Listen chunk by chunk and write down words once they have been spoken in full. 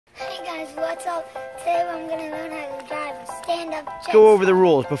guys, what's up? Today I'm going to learn how to drive a stand-up jet ski. Go over the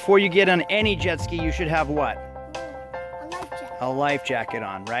rules. Before you get on any jet ski, you should have what? A life jacket. A life jacket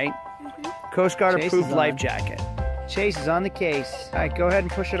on, right? Coast Guard approved life jacket. Chase is on the case. All right, go ahead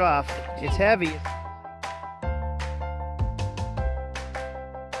and push it off. It's heavy.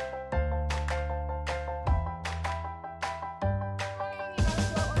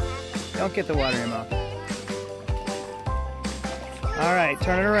 Don't get the water in your mouth. All right,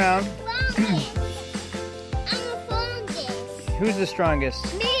 turn it around. I'm the strongest. Who's the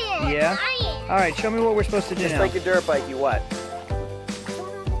strongest? Me. Yeah? All right, show me what we're supposed to do now. Just like your dirt bike, you what?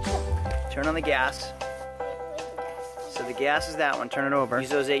 Turn on the gas. So the gas is that one. Turn it over.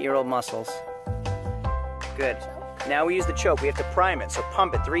 Use those 8-year-old muscles. Good. Now we use the choke. We have to prime it, so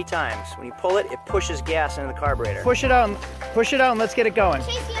pump it 3 times. When you pull it, it pushes gas into the carburetor. Push it out and let's get it going.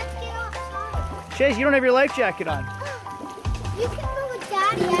 Chase, you have to get off. Sorry. Chase, you don't have your life jacket on. You can go with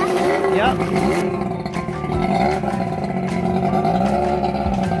Daddy after. Yep.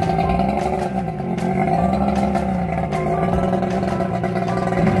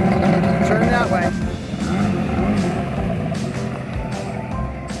 Turn that way.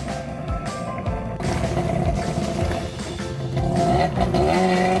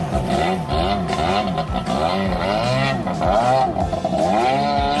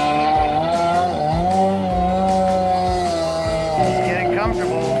 It's getting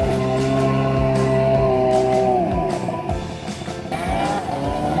comfortable.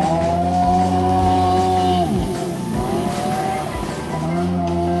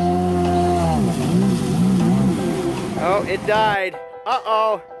 Oh, it died.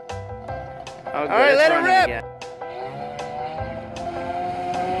 Uh-oh. All right, let it rip.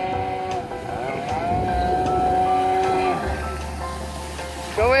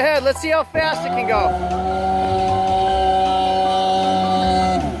 Go ahead, let's see how fast it can go.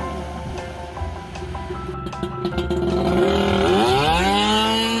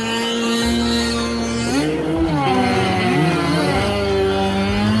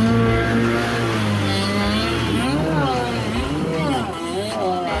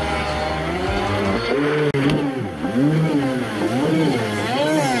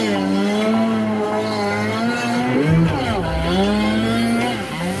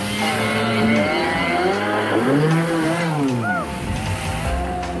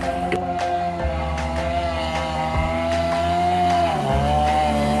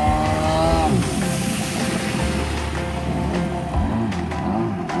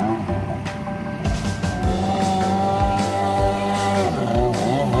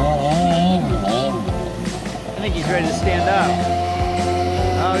 I think he's ready to stand up.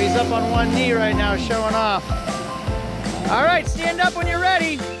 Oh, he's up on one knee right now, showing off. All right, stand up when you're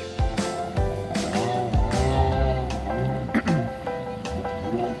ready.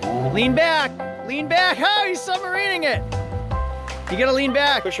 Lean back, lean back. Oh, he's submarining it. You gotta lean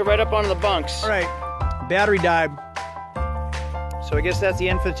back. Push it right up onto the bunks. All right, battery died. So I guess that's the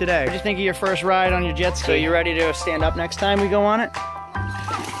end for today. What do you think of your first ride on your jet ski? So you ready to stand up next time we go on it?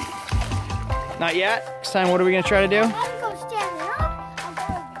 Not yet? Next time, what are we gonna try to do? I'm going to stand up. I'll go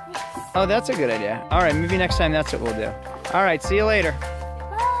like this. Oh, that's a good idea. All right, maybe next time that's what we'll do. All right, see you later.